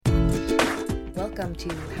Welcome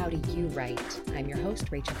to How Do You Write? I'm your host,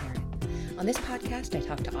 Rachel Herron. On this podcast, I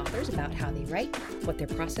talk to authors about how they write, what their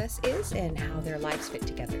process is, and how their lives fit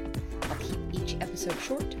together. I'll keep each episode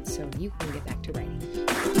short so you can get back to writing.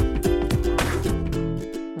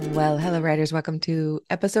 Well, hello, writers. Welcome to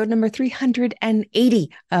episode number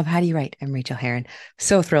 380 of How Do You Write? I'm Rachel Herron.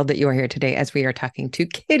 So thrilled that you are here today as we are talking to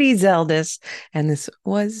Kitty Zeldis. And this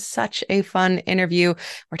was such a fun interview.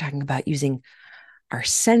 We're talking about using our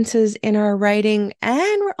senses in our writing,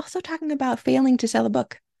 and we're also talking about failing to sell a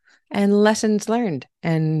book and lessons learned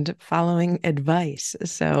and following advice.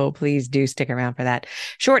 So please do stick around for that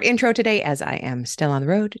short intro today, as I am still on the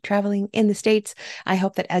road traveling in the States. I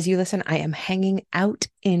hope that as you listen, I am hanging out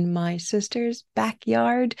in my sister's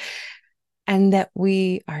backyard and that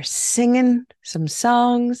we are singing some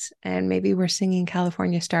songs, and maybe we're singing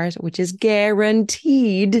California Stars, which is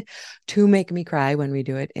guaranteed to make me cry when we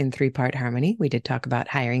do it in 3-part harmony. We did talk about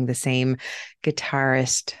hiring the same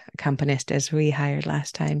guitarist, accompanist as we hired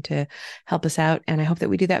last time to help us out. And I hope that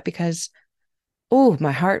we do that because, oh,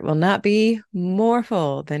 my heart will not be more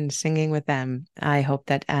full than singing with them. I hope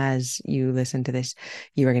that as you listen to this,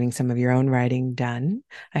 you are getting some of your own writing done.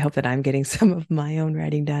 I hope that I'm getting some of my own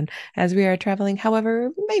writing done as we are traveling.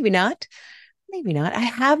 However, maybe not. Maybe not. I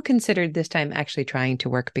have considered this time actually trying to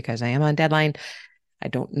work because I am on deadline. I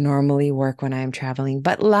don't normally work when I am traveling,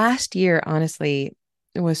 but last year, honestly,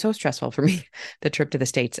 it was so stressful for me, the trip to the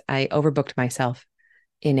States. I overbooked myself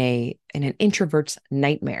in an introvert's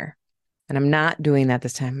nightmare. And I'm not doing that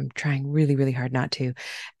this time. I'm trying really, really hard not to.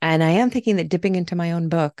 And I am thinking that dipping into my own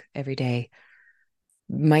book every day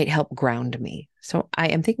might help ground me. So I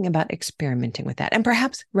am thinking about experimenting with that. And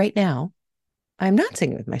perhaps right now, I'm not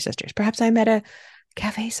singing with my sisters. Perhaps I'm at a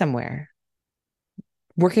cafe somewhere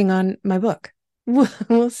working on my book.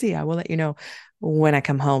 We'll see. I will let you know when I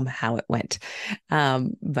come home how it went.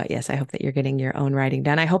 But yes, I hope that you're getting your own writing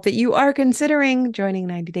done. I hope that you are considering joining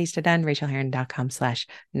 90 Days to Done,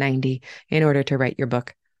 rachelherron.com/90 in order to write your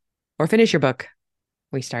book or finish your book.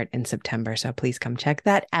 We start in September. So please come check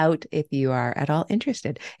that out if you are at all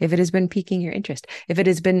interested. If it has been piquing your interest, if it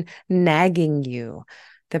has been nagging you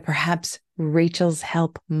that perhaps Rachel's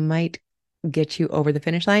help might get you over the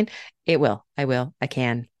finish line, it will. I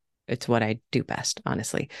can. It's what I do best,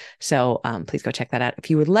 honestly. So please go check that out if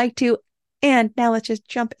you would like to. And now let's just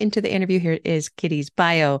jump into the interview. Here is Kitty's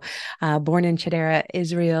bio. Born in Chedera,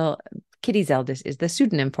 Israel, Kitty Zeldis is the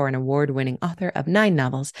pseudonym for an award-winning author of 9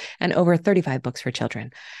 novels and over 35 books for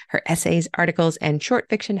children. Her essays, articles, and short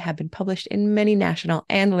fiction have been published in many national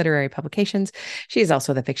and literary publications. She is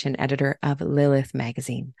also the fiction editor of Lilith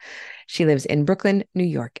magazine. She lives in Brooklyn, New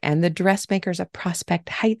York, and The Dressmakers of Prospect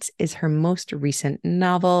Heights is her most recent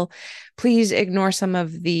novel. Please ignore some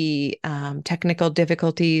of the technical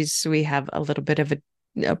difficulties. We have a little bit of a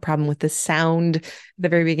problem with the sound at the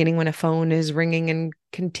very beginning when a phone is ringing and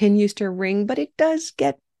continues to ring, but it does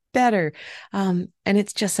get better. And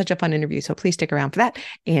it's just such a fun interview. So please stick around for that.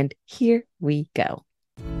 And here we go.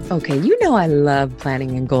 Okay, you know I love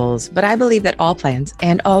planning and goals, but I believe that all plans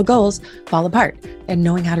and all goals fall apart, and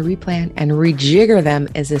knowing how to replan and rejigger them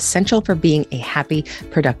is essential for being a happy,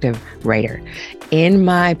 productive writer. In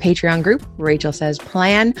my Patreon group, Rachel Says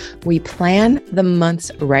Plan, we plan the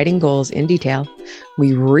month's writing goals in detail.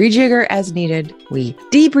 We rejigger as needed. We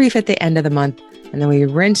debrief at the end of the month, and then we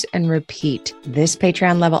rinse and repeat. This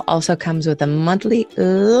Patreon level also comes with a monthly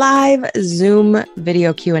live Zoom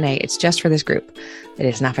video Q&A. It's just for this group. It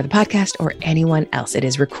is not for the podcast or anyone else. It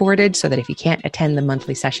is recorded so that if you can't attend the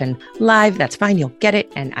monthly session live, that's fine. You'll get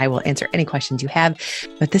it, and I will answer any questions you have.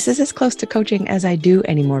 But this is as close to coaching as I do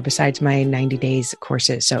anymore besides my 90 days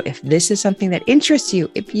courses. So if this is something that interests you,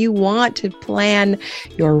 if you want to plan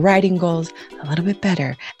your writing goals a little bit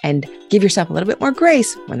better and give yourself a little bit more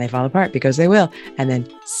grace when they fall apart, because they will, and then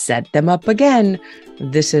set them up again,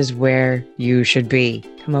 this is where you should be.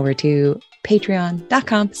 Come over to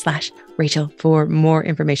patreon.com/Rachel for more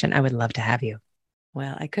information. I would love to have you.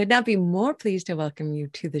 Well, I could not be more pleased to welcome you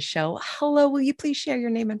to the show. Hello, will you please share your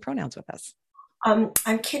name and pronouns with us? I'm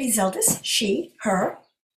Kitty Zeldis, she, her.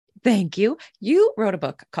 Thank you. You wrote a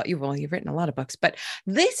book called, you've written a lot of books, but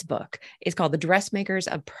this book is called The Dressmakers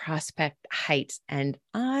of Prospect Heights, and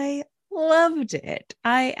I loved it.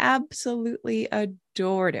 I absolutely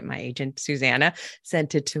adored it. My agent, Susanna,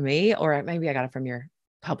 sent it to me, or maybe I got it from your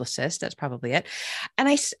publicist. That's probably it. And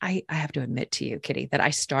I have to admit to you, Kitty, that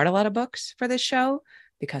I start a lot of books for this show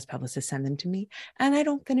because publicists send them to me, and I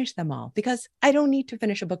don't finish them all because I don't need to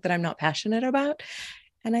finish a book that I'm not passionate about.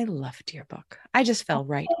 And I loved your book. I just fell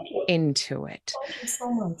right into it. Thank you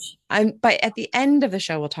so much. But at the end of the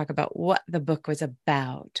show, we'll talk about what the book was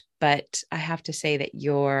about. But I have to say that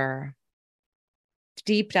your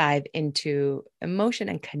deep dive into emotion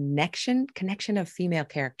and connection of female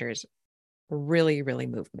characters really, really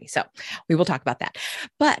moved me. So we will talk about that.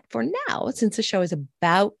 But for now, since the show is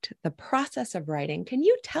about the process of writing, can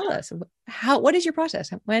you tell us what is your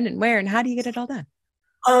process? When and where and how do you get it all done?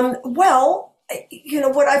 Well,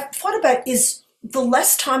 what I've thought about is the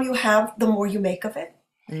less time you have, the more you make of it.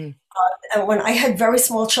 Mm. And when I had very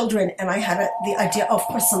small children and I had the idea, oh, of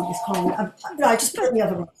course somebody's calling me. No, I just put it in the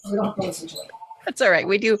other room so we don't have to listen to it. That's all right.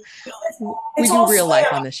 We do It's real spam. life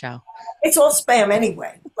on the show. It's all spam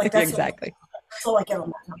anyway. Like that's exactly. That's all I get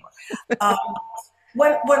on that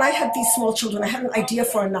number. When I had these small children, I had an idea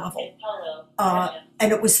for a novel,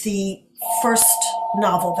 and it was the first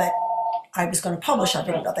novel that I was going to publish. I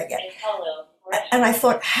didn't know that yet. And I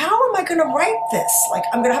thought, how am I going to write this? Like,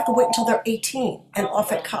 I'm going to have to wait until they're 18 and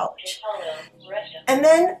off at college. And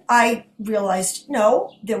then I realized,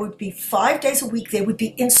 no, there would be 5 days a week. They would be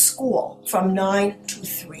in school from 9 to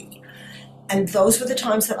 3. And those were the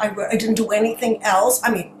times that I wrote. I didn't do anything else.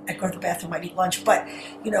 I mean, I'd go to the bathroom, I'd eat lunch, but,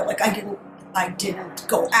 like I didn't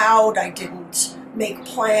go out. I didn't make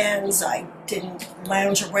plans. I didn't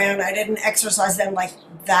lounge around. I didn't exercise then. Like,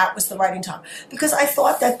 that was the writing time. Because I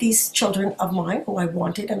thought that these children of mine, who I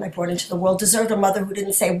wanted and I brought into the world, deserved a mother who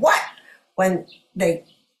didn't say what when they,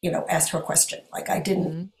 asked her a question. Like, I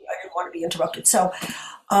didn't want to be interrupted. So,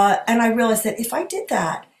 and I realized that if I did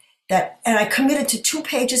that, and I committed to 2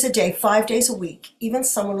 pages a day, 5 days a week, even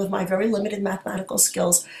someone with my very limited mathematical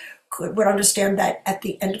skills would understand that at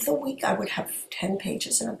the end of the week, I would have 10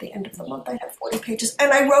 pages, and at the end of the month, I'd have 40 pages.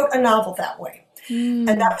 And I wrote a novel that way. And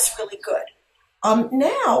that was really good.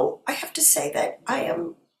 Now, I have to say that I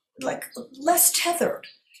am, like, less tethered.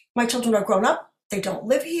 My children are grown up. They don't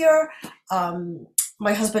live here.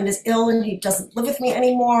 My husband is ill, and he doesn't live with me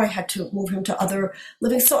anymore. I had to move him to other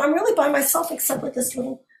living. So I'm really by myself, except with this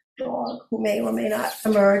little dog who may or may not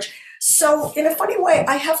emerge. So in a funny way,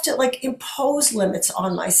 I have to, like, impose limits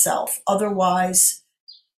on myself. Otherwise,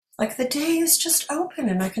 like, the day is just open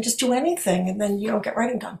and I can just do anything, and then you don't get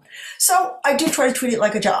writing done. So I do try to treat it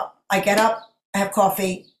like a job. I get up, I have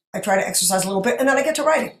coffee, I try to exercise a little bit, and then I get to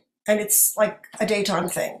writing. And it's like a daytime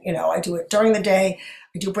thing. I do it during the day.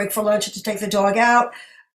 I do a break for lunch to take the dog out.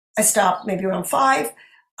 I stop maybe around 5.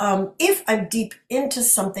 If I'm deep into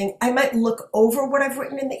something, I might look over what I've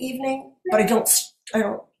written in the evening, but I don't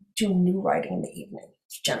do new writing in the evening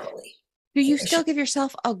generally. Do you still give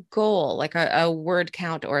yourself a goal, like a word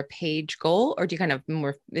count or a page goal, or do you kind of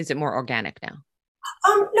is it more organic now?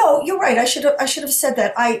 No, you're right. I should have said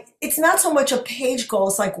that. It's not so much a page goal.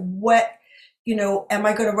 It's like, what, am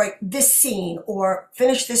I going to write this scene or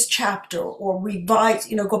finish this chapter or revise,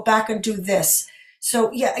 go back and do this.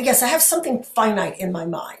 So yeah, yes, I have something finite in my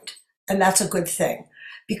mind, and that's a good thing,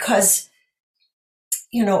 because,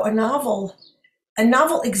 a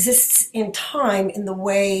novel exists in time in the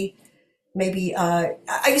way maybe, I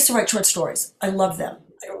used to write short stories. I love them.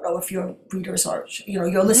 I don't know if your readers are,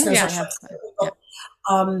 your listeners are.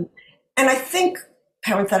 And I think,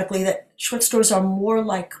 parenthetically, that short stories are more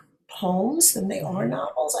like poems than they are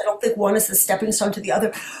novels. I don't think one is the stepping stone to the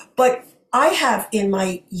other. But I have, in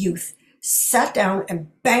my youth, sat down and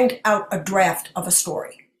banged out a draft of a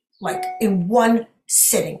story, like in one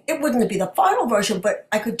sitting. It wouldn't be the final version, but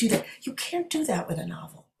I could do that. You can't do that with a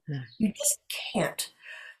novel. Yeah. You just can't.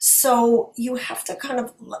 So you have to kind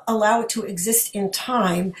of allow it to exist in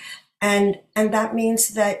time. And that means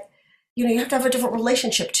that, you have to have a different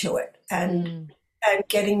relationship to it, and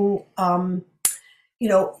getting,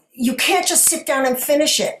 you can't just sit down and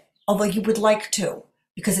finish it, although you would like to,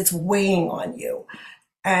 because it's weighing on you,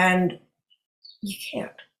 and you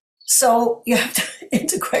can't. So you have to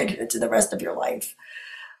integrate it into the rest of your life.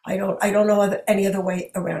 I don't know any other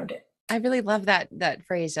way around it. I really love that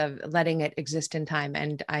phrase of letting it exist in time.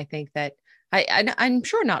 And I think that I'm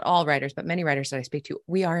sure not all writers, but many writers that I speak to,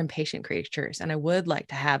 we are impatient creatures. And I would like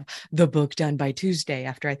to have the book done by Tuesday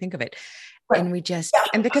after I think of it. Right. And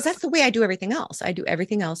and because that's the way I do everything else. I do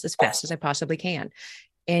everything else as fast as I possibly can.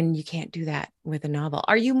 And you can't do that with a novel.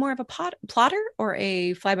 Are you more of a plotter or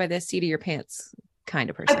a fly by the seat of your pants kind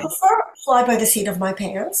of person? I prefer fly by the seat of my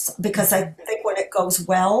pants, because I think when it goes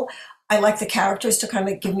well, I like the characters to kind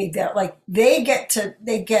of give me that, like, they get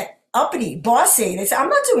uppity, bossy. They say, I'm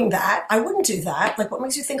not doing that. I wouldn't do that. Like, what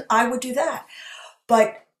makes you think I would do that?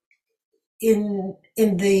 But in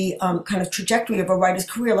the kind of trajectory of a writer's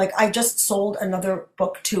career, like, I just sold another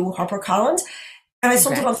book to HarperCollins, and I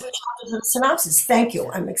sold it on 3 chapters of a synopsis. Thank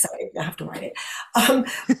you. I'm excited. I have to write it.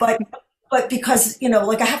 But because,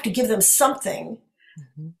 like, I have to give them something,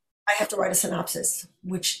 I have to write a synopsis,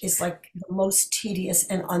 which is like the most tedious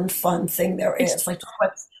and unfun thing there is. Like,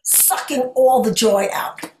 suck sucking all the joy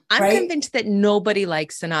out. I'm right? convinced that nobody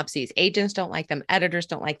likes synopses. Agents don't like them. Editors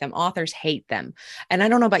don't like them. Authors hate them. And I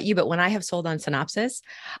don't know about you, but when I have sold on synopsis,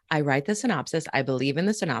 I write the synopsis. I believe in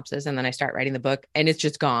the synopsis. And then I start writing the book and it's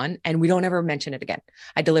just gone. And we don't ever mention it again.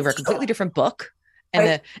 I deliver a completely different book. And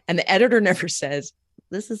Right. the editor never says,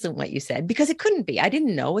 this isn't what you said, because it couldn't be. I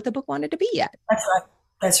didn't know what the book wanted to be yet. That's right.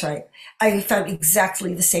 That's right. I found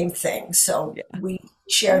exactly the same thing. So Yeah. we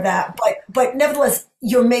share that. But nevertheless,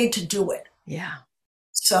 you're made to do it. Yeah.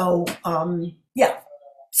 So yeah.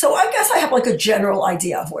 So I guess I have like a general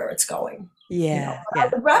idea of where it's going. Yeah. I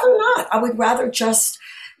would rather not. I would rather just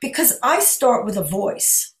because I start with a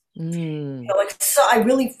voice. Like so I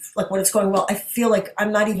really like when it's going well, I feel like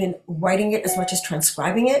I'm not even writing it as much as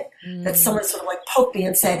transcribing it. That someone sort of like poked me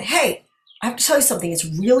and said, "Hey, I have to tell you something. It's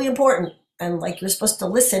really important." And like you're supposed to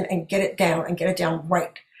listen and get it down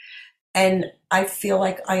right. And I feel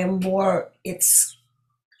like I am more its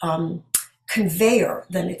conveyor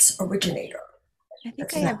than its originator. I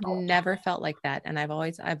think I have never felt like that, and I've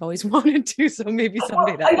always wanted to. So maybe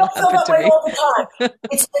someday I that will don't feel happen that to way me. all the time.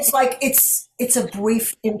 It's like it's a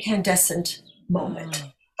brief incandescent moment,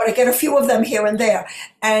 but I get a few of them here and there.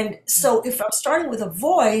 And so if I'm starting with a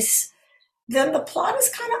voice, then the plot is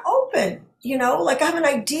kind of open. Like I have an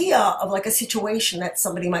idea of like a situation that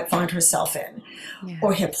somebody might find herself in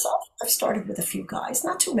or himself. I've started with a few guys,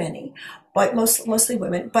 not too many, but mostly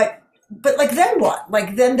women. But like then what?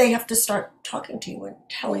 Like then they have to start talking to you and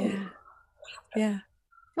telling you. Yeah.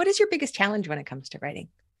 What is your biggest challenge when it comes to writing?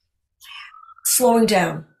 Slowing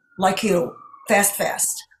down, like you,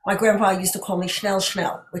 fast. My grandpa used to call me schnell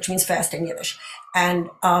schnell, which means fast in Yiddish. And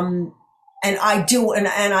I do, and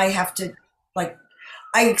I have to like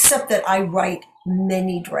I accept that I write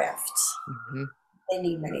many drafts.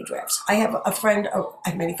 Many drafts. I have a friend, I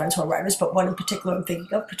have many friends who are writers, but one in particular I'm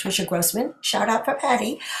thinking of, Patricia Grossman, shout out for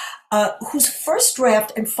Patty, whose first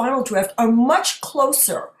draft and final draft are much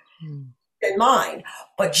closer than mine,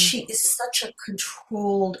 but she is such a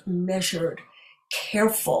controlled, measured,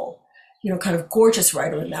 careful, kind of gorgeous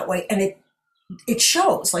writer in that way. And it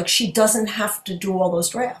shows, like she doesn't have to do all those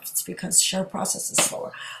drafts because her process is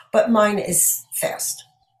slower. But mine is fast.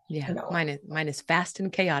 Yeah, mine is fast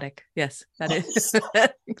and chaotic. Yes, that is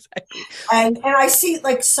exactly. And I see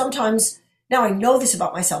like sometimes now I know this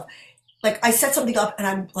about myself. Like I set something up and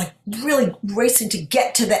I'm like really racing to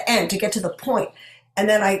get to the end, to get to the point, and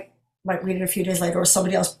then I might read it a few days later, or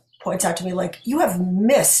somebody else points out to me like, "You have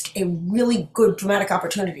missed a really good dramatic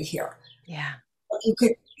opportunity here." Yeah,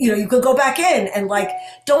 you could go back in and like,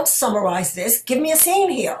 don't summarize this. Give me a scene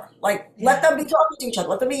here. Like, let them be talking to each other.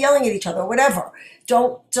 Let them be yelling at each other, or whatever.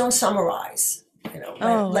 Don't summarize.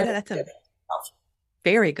 That's a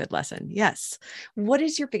very good lesson. Yes. What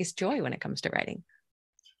is your biggest joy when it comes to writing?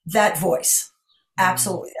 That voice,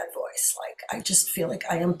 absolutely that voice. Like, I just feel like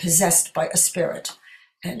I am possessed by a spirit,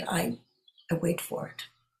 and I wait for it.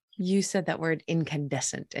 You said that word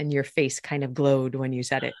incandescent, and your face kind of glowed when you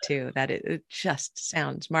said it too. That it just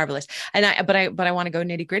sounds marvelous. And I want to go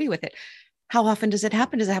nitty gritty with it. How often does it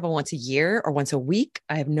happen? Does it happen once a year or once a week?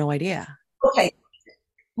 I have no idea. Okay,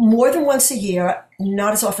 more than once a year,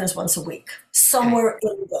 not as often as once a week. Somewhere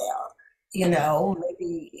in there,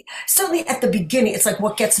 maybe certainly at the beginning. It's like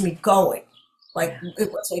what gets me going. Like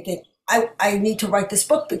it was like I need to write this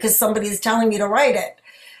book because somebody is telling me to write it,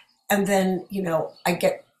 and then I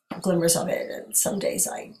get glimmers of it, and some days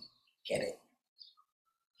I get it,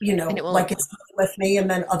 like it's with me,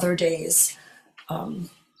 and then other days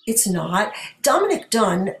it's not. Dominic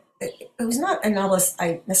Dunn, it was not a novelist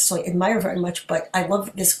I necessarily admire very much, but I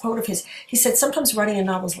love this quote of his. He said, "Sometimes writing a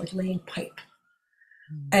novel is like laying pipe,"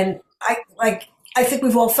 and I think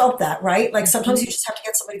we've all felt that, right? Like sometimes you just have to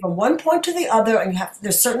get somebody from one point to the other, and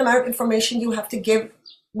there's a certain amount of information you have to give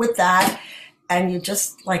with that, and you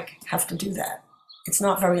just like have to do that. It's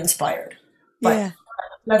not very inspired. But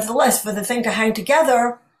nevertheless, for the thing to hang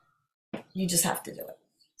together, you just have to do it.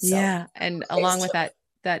 So, yeah. And along with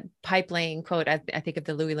that pipe laying quote, I think of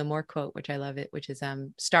the Louis L'Amour quote, which I love it, which is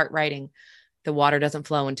start writing. The water doesn't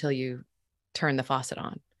flow until you turn the faucet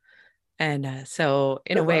on. And so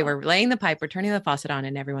in a way, we're laying the pipe, we're turning the faucet on,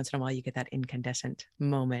 and every once in a while you get that incandescent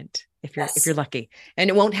moment if you're lucky.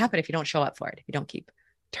 And it won't happen if you don't show up for it, if you don't keep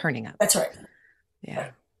turning up. That's right. Yeah.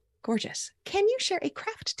 Right. Gorgeous. Can you share a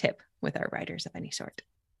craft tip with our writers of any sort?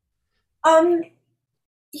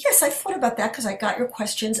 Yes, I thought about that because I got your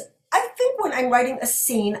questions. I think when I'm writing a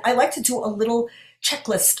scene, I like to do a little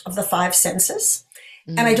checklist of the 5 senses.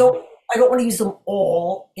 And I don't want to use them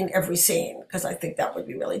all in every scene because I think that would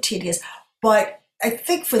be really tedious. But I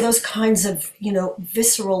think for those kinds of,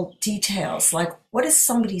 visceral details, like what is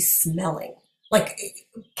somebody smelling? like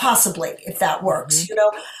possibly if that Hmm. works, you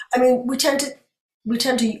know. I mean, we tend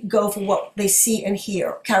to go for what they see and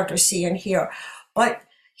hear, characters see and hear, but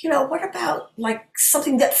you know, what about like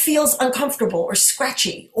something that feels uncomfortable or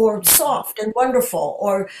scratchy or soft and wonderful,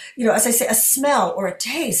 or you know, as I say, a smell or a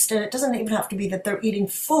taste, and it doesn't even have to be that they're eating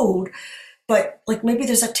food, but like maybe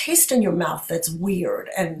there's a taste in your mouth that's weird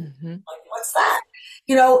and Hmm. like what's that,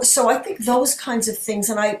 you know. So I think those kinds of things,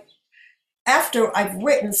 and I, after I've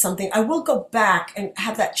written something, I will go back and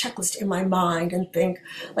have that checklist in my mind and think,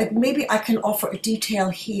 like maybe I can offer a detail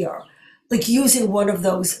here, like using one of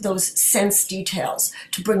those sense details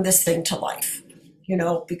to bring this thing to life, you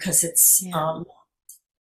know, because it's Yeah.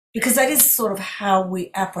 because that is sort of how we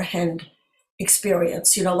apprehend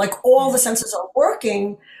experience, you know, like all Yeah. the senses are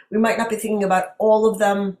working, we might not be thinking about all of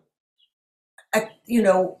them you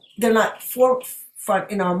know, they're not forefront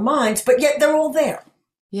in our minds, but yet they're all there.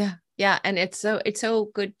 Yeah. Yeah. And it's so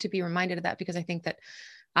good to be reminded of that, because I think that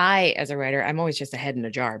I, as a writer, I'm always just a head in a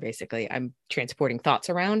jar, basically. I'm transporting thoughts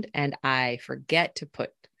around and I forget to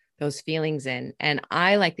put those feelings in. And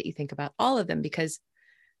I like that you think about all of them, because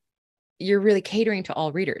you're really catering to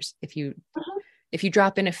all readers. If you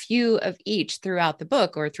drop in a few of each throughout the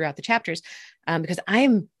book or throughout the chapters, because I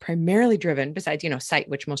am primarily driven, besides, sight,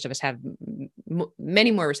 which most of us have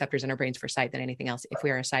many more receptors in our brains for sight than anything else if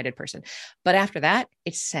we are a sighted person. But after that,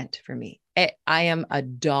 it's scent for me. I am a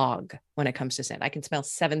dog when it comes to scent. I can smell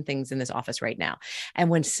 7 things in this office right now. And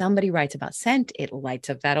when somebody writes about scent, it lights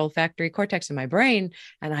up that olfactory cortex in my brain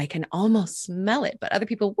and I can almost smell it. But other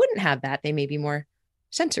people wouldn't have that. They may be more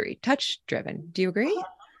sensory, touch driven. Do you agree?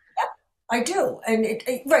 I do. And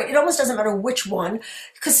right, it almost doesn't matter which one,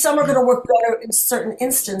 because some are going Yeah. to work better in certain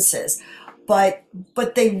instances, but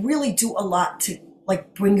they really do a lot to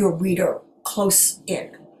like bring your reader close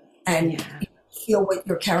in and Yeah. feel what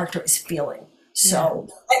your character is feeling. Yeah. So,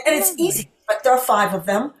 and it's Lovely. easy. Like there are 5 of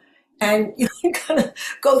them, and you can kind of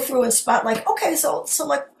go through and spot like, okay, so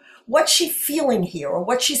like what's she feeling here, or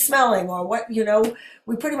what's she smelling, or what, you know,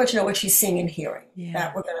 we pretty much know what she's seeing and hearing. Yeah.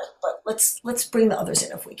 That we're gonna, but let's bring the others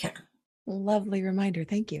in if we can. Lovely reminder.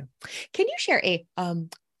 Thank you. Can you share a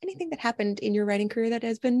anything that happened in your writing career that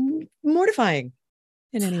has been mortifying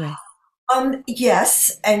in any way?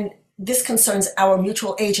 Yes, and this concerns our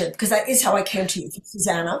mutual agent because that is how I came to you,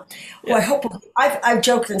 Susanna, who Yeah. I hope I've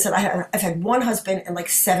joked and said I've had one husband and like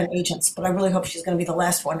 7 agents, but I really hope she's going to be the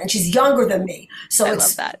last one, and she's younger than me, so I love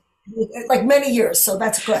it's that. like many years, so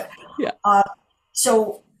that's good. Yeah. Uh,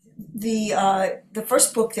 so the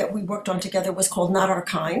first book that we worked on together was called Not Our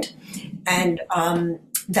Kind, and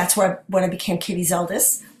that's where when I became Kitty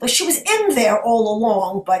Zeldis. But she was in there all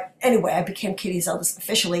along, but anyway, I became Kitty Zeldis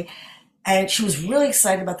officially. And she was really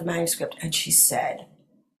excited about the manuscript. And she said,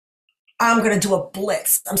 I'm going to do a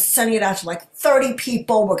blitz. I'm sending it out to like 30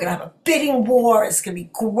 people. We're going to have a bidding war. It's going to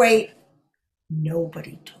be great.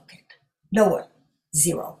 Nobody took it. No one.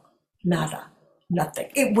 Zero. Nada.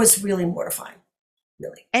 Nothing. It was really mortifying.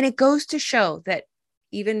 Really. And it goes to show that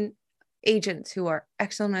even agents who are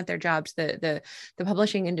excellent at their jobs, the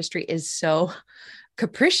publishing industry is so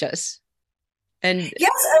capricious. And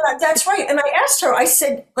Yes, and that's right. And I asked her, I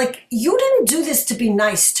said, like, you didn't do this to be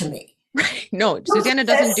nice to me. right, no, You did Susanna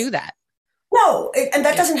doesn't this. do that. No, and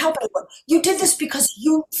that Yeah. doesn't help anyone. You did this because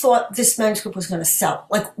you thought this manuscript was going to sell.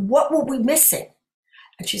 Like, what were we missing?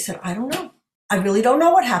 And she said, I don't know. I really don't know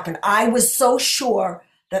what happened. I was so sure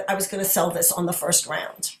that I was going to sell this on the first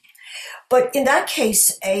round. But in that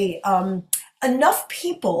case, enough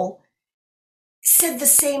people said the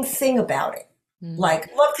same thing about it. Mm. Like,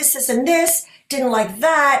 love this and this, didn't like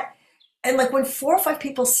that. And like when 4 or 5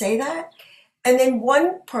 people say that, and then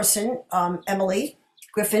one person, Emily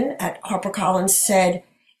Griffin at HarperCollins, said,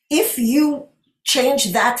 if you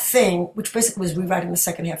change that thing, which basically was rewriting the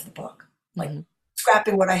second half of the book, like Mhm.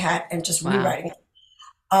 scrapping what I had and just Wow. rewriting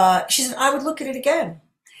it, she said, I would look at it again.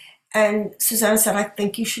 And Susanna said, I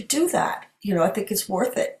think you should do that. You know, I think it's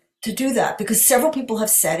worth it to do that because several people have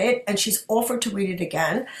said it and she's offered to read it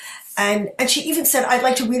again. And she even said, I'd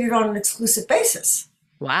like to read it on an exclusive basis.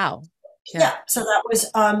 Wow. Yeah. Yeah, so that was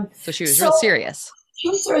So she was real so serious. she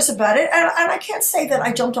was serious about it, and I can't say that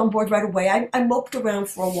I jumped on board right away. I moped around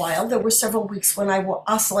for a while. There were several weeks when I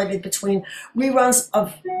oscillated between reruns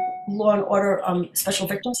of Law and Order Special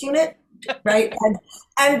Victims Unit, right,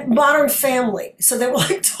 and Modern Family. So they were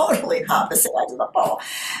like totally opposite ends of the pole.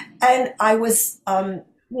 And I was,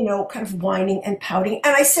 you know, kind of whining and pouting.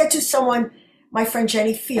 And I said to someone, my friend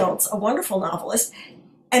Jenny Fields, a wonderful novelist,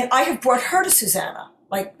 and I have brought her to Susanna.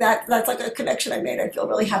 Like that's like a connection I made. I feel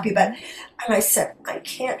really happy about. And I said, I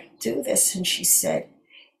can't do this. And she said,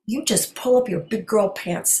 you just pull up your big girl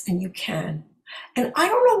pants and you can. And I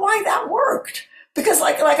don't know why that worked. because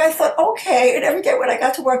like I thought, okay, and every day when I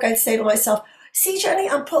got to work, I'd say to myself, "See, Jenny,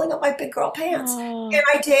 I'm pulling up my big girl pants," and Oh,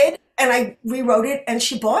 I did, and I rewrote it, and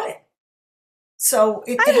she bought it. So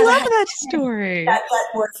it I had a love happy that end. story. That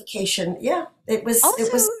mortification, yeah, it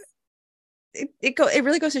Also, was it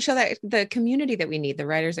really goes to show that the community that we need, the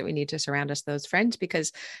writers that we need to surround us, those friends,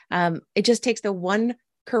 because it just takes the one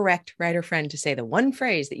correct writer friend to say the one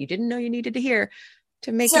phrase that you didn't know you needed to hear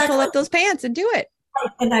to make you pull exactly up those pants and do it.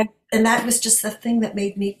 right. And that was just the thing that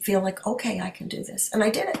made me feel like, okay, I can do this, and I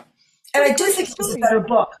did it. And What a I do gorgeous think it was a story. better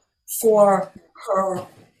book for her.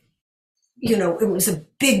 It was a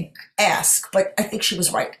big ask, but I think she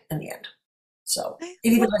was right in the end. So I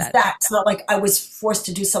it even love as that. that, it's not like I was forced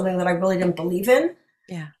to do something that I really didn't believe in.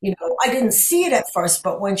 Yeah. I didn't see it at first,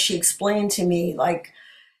 but when she explained to me, like,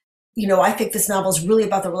 I think this novel is really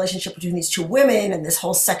about the relationship between these two women and this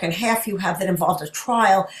whole second half you have that involved a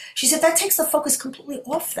trial. She said that takes the focus completely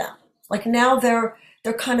off them. Like now they're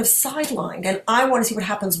kind of sidelined, and I want to see what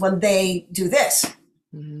happens when they do this.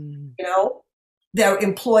 Mm. You know, their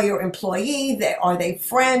employer employee. Are they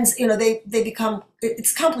friends? They become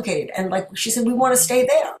it's complicated. And like she said, we want to stay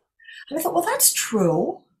there. And I thought, well, that's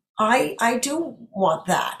true. I do want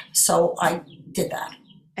that, so I did that.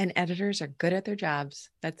 And editors are good at their jobs.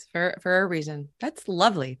 That's for a reason. That's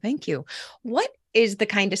lovely. Thank you. What is the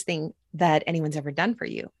kindest thing that anyone's ever done for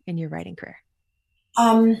you in your writing career?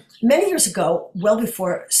 Many years ago, well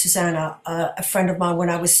before Susanna, a friend of mine, when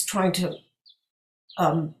I was trying to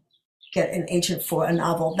um, get an agent for a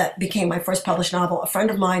novel that became my first published novel, a friend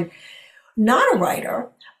of mine, not a writer,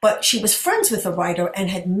 but she was friends with a writer and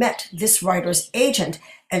had met this writer's agent,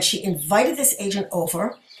 and she invited this agent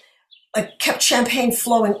over, like kept champagne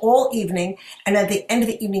flowing all evening, and at the end of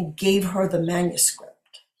the evening gave her the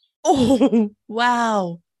manuscript. Oh,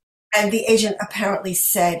 wow. And the agent apparently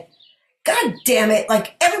said, God damn it,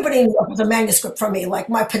 like everybody in New York was a manuscript from me, like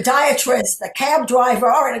my podiatrist, the cab driver,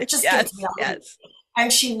 all right, just give it to me. Yes, yes.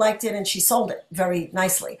 And she liked it and she sold it very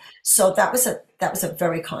nicely. So that was a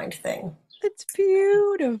very kind thing. It's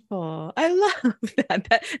beautiful. I love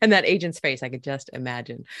that. And that agent's face, I could just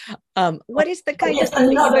imagine. What is the But kindest just thing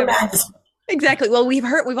that you've another ever manuscript. exactly? Well, we've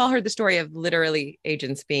all heard the story of literally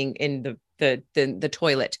agents being in the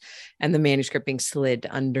toilet and the manuscript being slid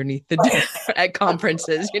underneath the door at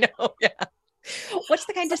conferences. Yeah. What's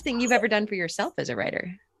the kindest thing you've ever done for yourself as a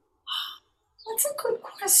writer? That's a good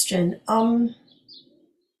question. What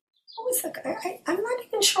was the? I'm not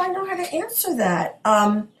even sure I know how to answer that.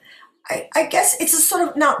 I guess it's a sort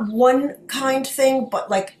of not one kind thing, but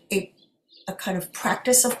like a kind of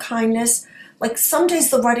practice of kindness. Like some days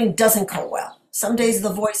the writing doesn't go well. Some days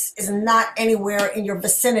the voice is not anywhere in your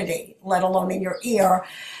vicinity, let alone in your ear.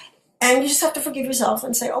 And you just have to forgive yourself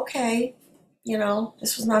and say, okay,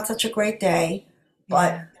 this was not such a great day,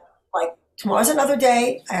 but Yeah. like tomorrow's another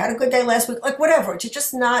day. I had a good day last week, like whatever, to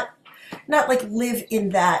just not like live in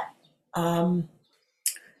that um,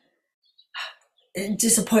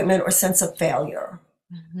 disappointment or sense of failure.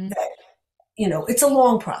 Mhm. That it's a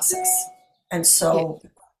long process, and Yeah. so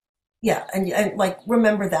yeah, and like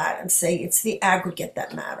remember that and say it's the aggregate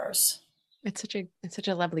that matters. It's such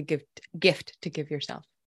a lovely gift to give yourself.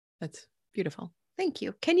 That's beautiful. Thank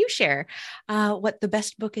you. Can you share what the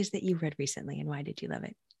best book is that you read recently and why did you love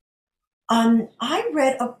it? I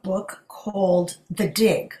read a book called The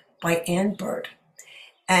Dig by Anne Bird,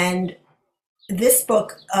 and this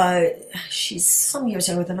book, she's some years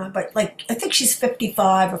younger than I, but like I think she's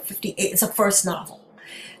 55 or 58. It's a first novel,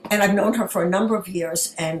 and I've known her for a number of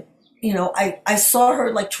years. And I saw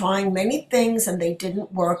her like trying many things, and they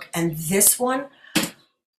didn't work. And this one,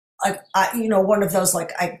 like one of those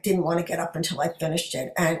like I didn't want to get up until I finished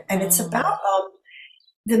it. And it's about Oh,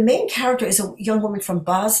 the main character is a young woman from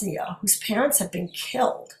Bosnia whose parents have been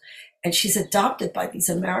killed, and she's adopted by these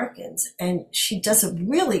Americans, and she does a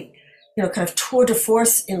really, kind of tour de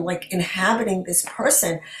force in like inhabiting this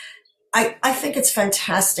person. I think it's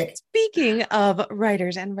fantastic. speaking of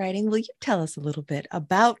writers and writing, will you tell us a little bit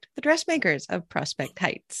about the dressmakers of Prospect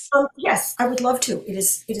Heights? Yes, I would love to. It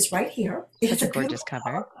is right here. It Such is a a gorgeous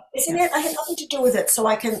beautiful cover. cover, isn't it? I Yes. had nothing to do with it, so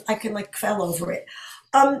I can like fell over it.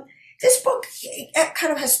 Um, this book it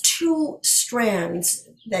kind of has two strands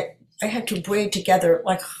that I had to braid together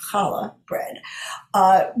like challah bread.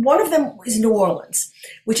 One of them is New Orleans,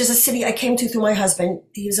 which is a city I came to through my husband.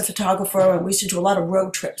 He was a photographer, and we used to do a lot of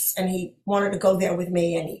road trips. And he wanted to go there with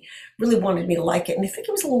me, and he really wanted me to like it. And I think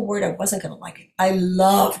he was a little worried I wasn't going to like it. I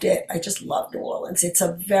loved it. I just love New Orleans. It's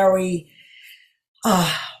a very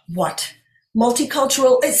uh, what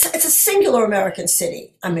multicultural. It's a singular American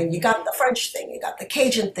city. I mean, you Mhm. got the French thing, you got the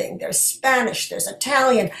Cajun thing. There's Spanish, there's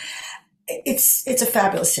Italian, it's a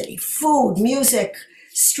fabulous city. Food, music,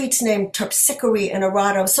 streets named Terpsichore and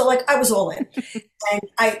Arado. So like I was all in,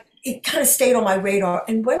 and it kind of stayed on my radar.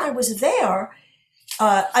 And when I was there,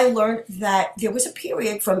 I learned that there was a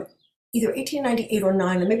period from either 1898 or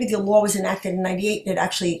 9, and maybe the law was enacted in 98.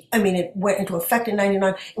 It went into effect in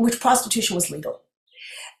 99, in which prostitution was legal.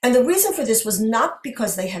 And the reason for this was not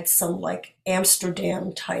because they had some like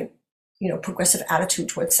Amsterdam type, progressive attitude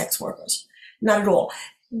towards sex workers. Not at all.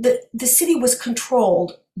 The city was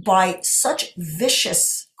controlled by such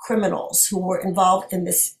vicious criminals who were involved in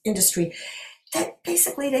this industry that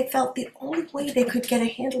basically they felt the only way they could get a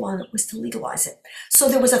handle on it was to legalize it. So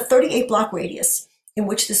there was a 38 block radius in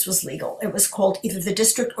which this was legal. It was called either the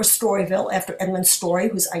District or Storyville, after Edmund Story,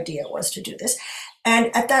 whose idea was to do this.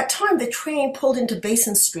 And at that time, the train pulled into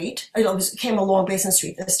Basin Street. It came along Basin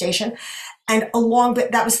Street, the station, and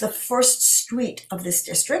that was the first street of this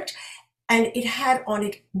district. And it had on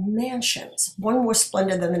it mansions, one more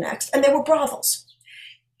splendid than the next, and they were brothels,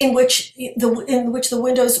 in which the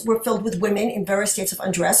windows were filled with women in various states of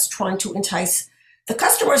undress, trying to entice the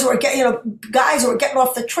customers guys who were getting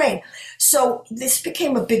off the train. So this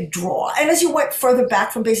became a big draw. And as you went further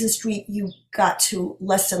back from Basin Street, you got to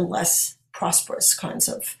less and less prosperous kinds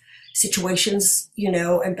of situations,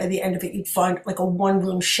 and by the end of it, you'd find like a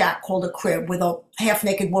one-room shack called a crib with a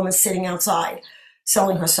half-naked woman sitting outside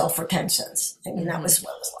selling herself for 10 cents. I mean, that was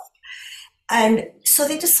what it was like. And so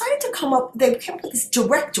they decided to they came up with this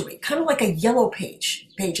directory, kind of like a yellow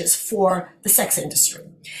pages for the sex industry.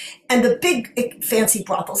 And the big fancy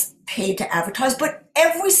brothels paid to advertise, but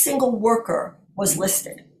every single worker was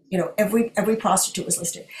listed. Every prostitute was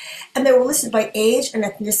listed. And they were listed by age and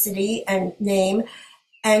ethnicity and name.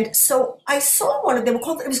 And so I saw it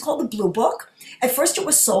was called the Blue Book. At first it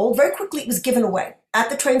was sold. Very quickly it was given away at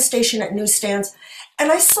the train station, at newsstands.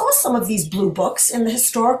 And I saw some of these blue books in the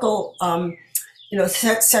historical,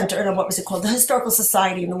 center, and what was it called? The Historical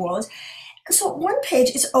Society in New Orleans. And so one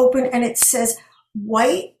page is open and it says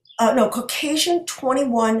Caucasian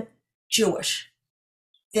 21 Jewish.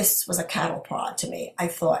 This was a cattle prod to me. I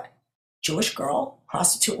thought, Jewish girl,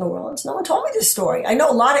 prostitute in New Orleans? No one told me this story. I know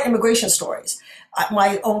a lot of immigration stories.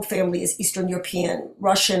 My own family is Eastern European,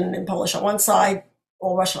 Russian and Polish on one side,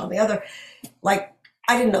 all Russian on the other. Like,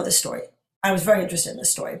 I didn't know this story. I was very interested in this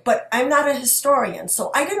story, but I'm not a historian, so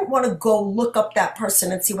I didn't want to go look up that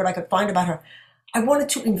person and see what I could find about her. I wanted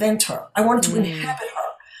to invent her. I wanted to inhabit her.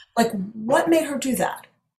 Like, what made her do that?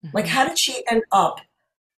 Like, how did she end up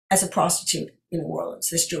as a prostitute in New Orleans,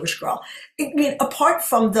 this Jewish girl? I mean, apart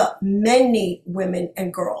from the many women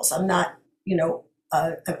and girls, I'm not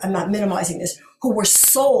minimizing this, who were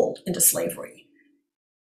sold into slavery,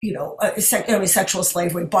 sexual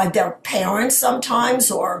slavery by their parents sometimes,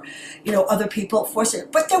 or, other people forced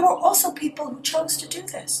it. But there were also people who chose to do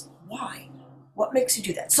this. Why? What makes you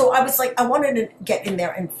do that? So I was like, I wanted to get in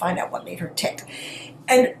there and find out what made her tick.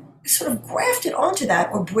 And sort of grafted onto that,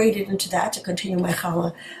 or braided into that, to continue my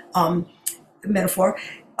challah metaphor,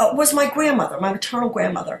 was my grandmother, my maternal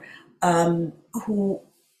grandmother, who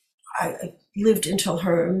I lived until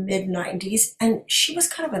her mid-90s. And she was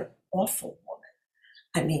kind of an awful woman.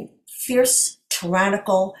 I mean, fierce,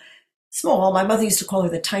 tyrannical, small. My mother used to call her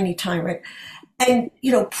the tiny tyrant. And,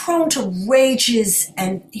 prone to rages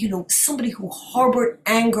and, somebody who harbored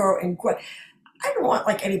anger and I didn't want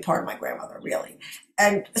like any part of my grandmother, really.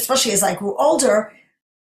 And especially as I grew older,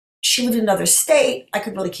 she lived in another state. I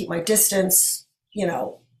could really keep my distance.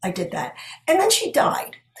 I did that. And then she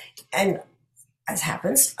died. And as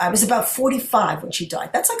happens, I was about 45 when she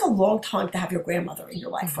died. That's like a long time to have your grandmother in your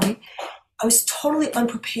life, right? I was totally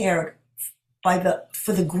unprepared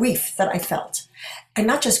for the grief that I felt. And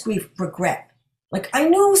not just grief, regret. Like, I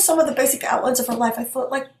knew some of the basic outlines of her life. I thought,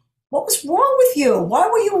 like, what was wrong with you? Why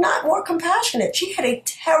were you not more compassionate? She had a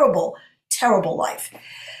terrible, terrible life.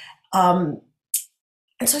 And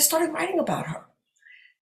so I started writing about her,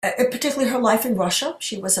 particularly her life in Russia.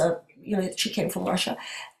 She was she came from Russia,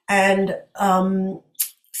 and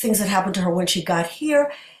things that happened to her when she got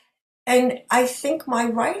here. And I think my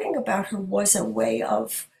writing about her was a way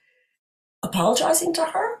of apologizing to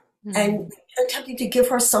her and attempting to give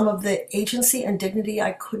her some of the agency and dignity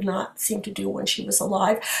I could not seem to do when she was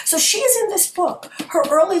alive. So she is in this book. Her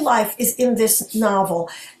early life is in this novel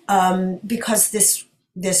because this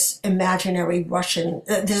imaginary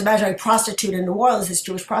this imaginary prostitute in New Orleans, this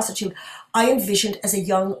Jewish prostitute, I envisioned as a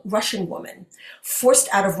young Russian woman, forced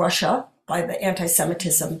out of Russia by the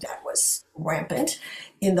anti-Semitism that was rampant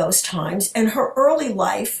in those times. And her early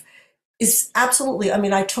life is absolutely,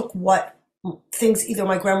 I took what things either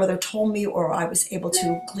my grandmother told me or I was able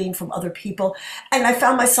to glean from other people. And I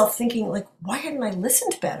found myself thinking, like, why hadn't I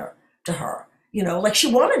listened better? to her. Like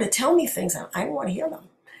she wanted to tell me things and I didn't want to hear them.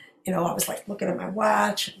 I was like looking at my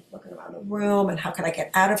watch and looking around the room and how can I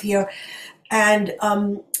get out of here? And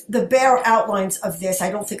the bare outlines of this,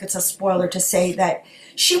 I don't think it's a spoiler to say that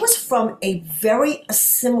she was from a very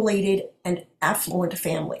assimilated and affluent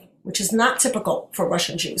family, which is not typical for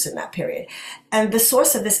Russian Jews in that period. And the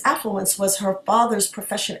source of this affluence was her father's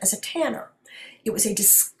profession as a tanner. It was a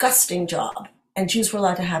disgusting job, and Jews were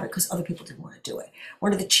allowed to have it because other people didn't want to do it.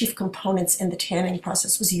 One of the chief components in the tanning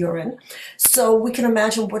process was urine. So we can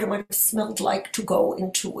imagine what it might have smelled like to go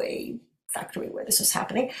into a factory where this was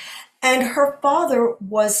happening. And her father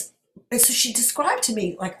was, so she described to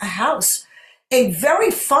me like a house, a very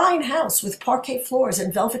fine house with parquet floors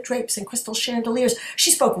and velvet drapes and crystal chandeliers. She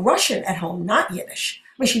spoke Russian at home, not Yiddish.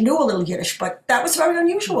 I mean, she knew a little Yiddish, but that was very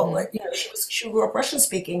unusual. Like, she grew up Russian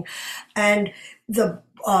speaking, and the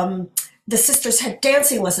sisters had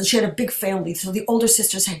dancing lessons. She had a big family, so the older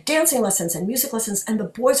sisters had dancing lessons and music lessons, and the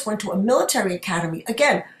boys went to a military academy.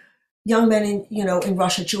 Again, young men in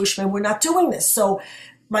Russia, Jewish men, were not doing this. So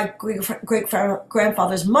my great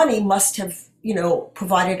grandfather's money must have,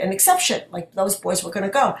 provided an exception, like those boys were going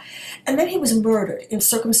to go. And then he was murdered in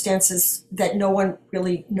circumstances that no one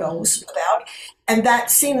really knows about. And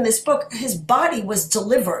that scene in this book, his body was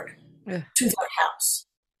delivered to their house.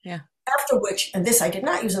 Yeah. After which, and this I did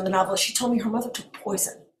not use in the novel, she told me her mother took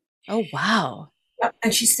poison. Oh, wow.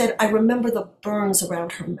 And she said, I remember the burns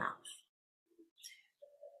around her mouth.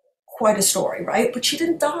 Quite a story, right? But she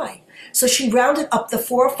didn't die. So she rounded up the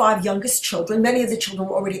 4 or 5 youngest children. Many of the children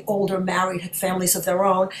were already older, married, had families of their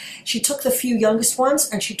own. She took the few youngest ones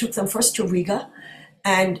and she took them first to Riga.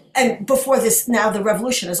 And before this, now the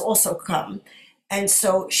revolution has also come. And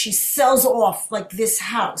so she sells off like this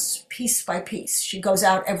house piece by piece. She goes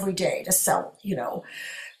out every day to sell,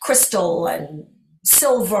 crystal and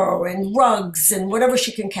silver and rugs and whatever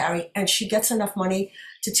she can carry. And she gets enough money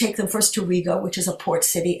to take them first to Riga, which is a port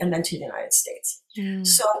city, and then to the United States.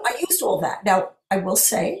 So I used all that. Now, I will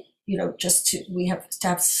say, we have to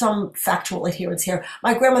have some factual adherence here.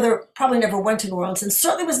 My grandmother probably never went to New Orleans and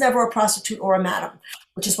certainly was never a prostitute or a madam,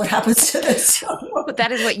 which is what happens to this. But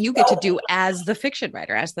that is what you get to do as the fiction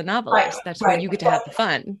writer, as the novelist. Right, that's where you get to have the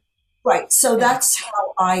fun. Right. So that's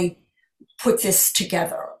how I put this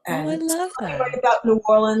together. And I love that. I write about New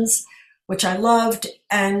Orleans, which I loved,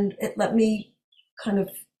 and it let me kind of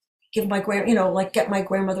give my get my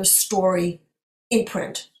grandmother's story in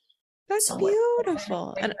print. That's somewhere.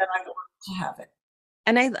 beautiful. And I want to have it.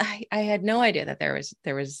 And I had no idea that there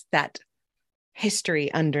was that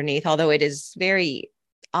history underneath, although it is very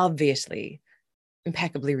obviously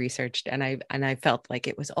impeccably researched, and I felt like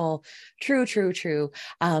it was all true.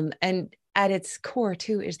 And at its core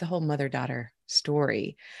too is the whole mother-daughter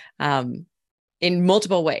story. In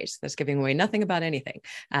multiple ways. That's giving away nothing about anything.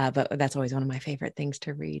 But that's always one of my favorite things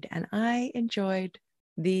to read. And I enjoyed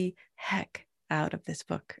the heck out of this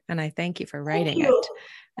book. And I thank you for writing it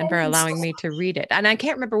and for allowing me to read it. And I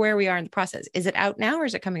can't remember where we are in the process. Is it out now or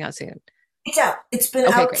is it coming out soon? It's out. It's been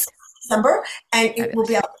out since December, and it will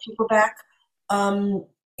be out in paperback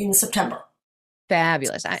in September.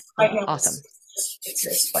 Fabulous. Awesome. It's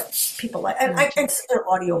this, but people like, and I consider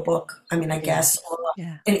audiobook, I guess, or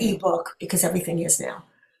an ebook, because everything is now,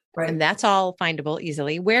 right? And that's all findable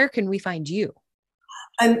easily. Where can we find you?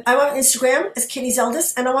 I'm on Instagram as Kitty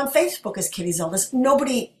Zeldis, and I'm on Facebook as Kitty Zeldis.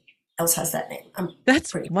 Nobody else has that name.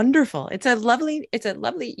 That's wonderful. It's a lovely,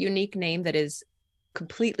 unique name that is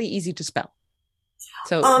completely easy to spell.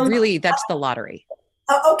 So really, that's the lottery.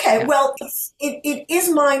 Okay, well, it is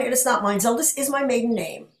mine, and it's not mine. Zeldis is my maiden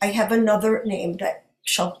name. I have another name that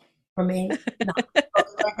shall remain not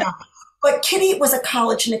right now. But Kitty was a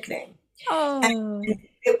college nickname. Oh. And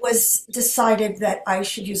it was decided that I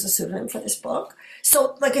should use a pseudonym for this book.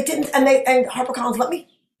 So, it didn't, and HarperCollins let me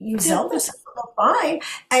use Zeldis. Fine.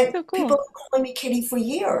 And so cool. People have been calling me Kitty for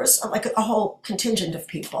years, like a whole contingent of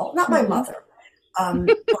people, not my mother.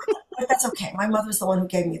 But that's okay. My mother's the one who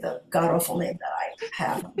gave me the god-awful name that I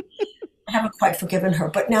have. I haven't quite forgiven her,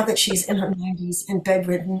 but now that she's in her 90s and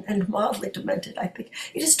bedridden and mildly demented, I think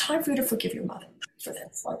it is time for you to forgive your mother for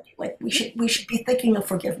this. Like we should be thinking of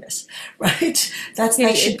forgiveness, right? That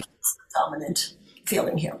should be the dominant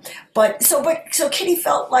feeling here. But so Kitty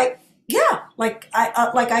felt like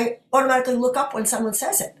I automatically look up when someone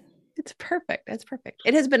says it. It's perfect. That's perfect.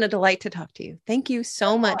 It has been a delight to talk to you. Thank you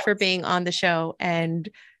so much for being on the show, and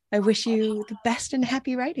I wish you the best and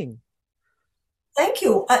happy writing. Thank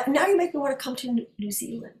you. Now you make me want to come to New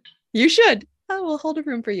Zealand. You should. I will hold a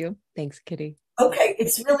room for you. Thanks, Kitty. Okay.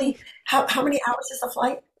 It's really, how many hours is the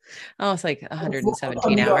flight? Oh, it's like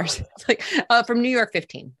 117 hours. It's like from New York,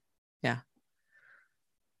 15. Yeah.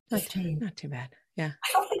 15. Not too bad. Yeah. I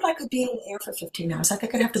don't think I could be in the air for 15 hours. I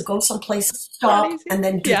think I'd have to go someplace, stop, and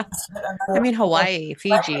then do Yeah. I another mean, hour. Hawaii,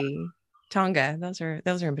 Fiji, Tonga, those are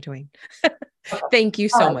in between. Okay. Thank you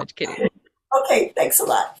All so right. much, Kitty. Okay, thanks a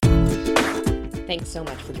lot. Thanks so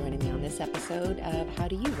much for joining me on this episode of How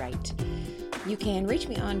Do You Write? You can reach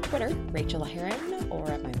me on Twitter, Rachel Heron,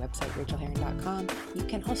 or at my website, rachelheron.com. You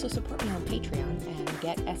can also support me on Patreon and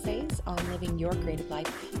get essays on living your creative life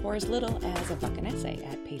for as little as $1 an essay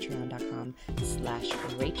at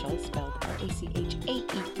patreon.com/Rachel, spelled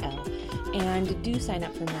Rachael. And do sign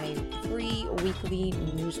up for my free weekly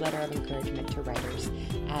newsletter of encouragement to writers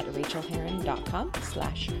at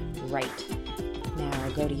rachelheron.com/write. Now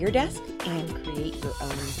go to your desk and create your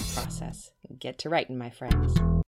own process. Get to writing, my friends.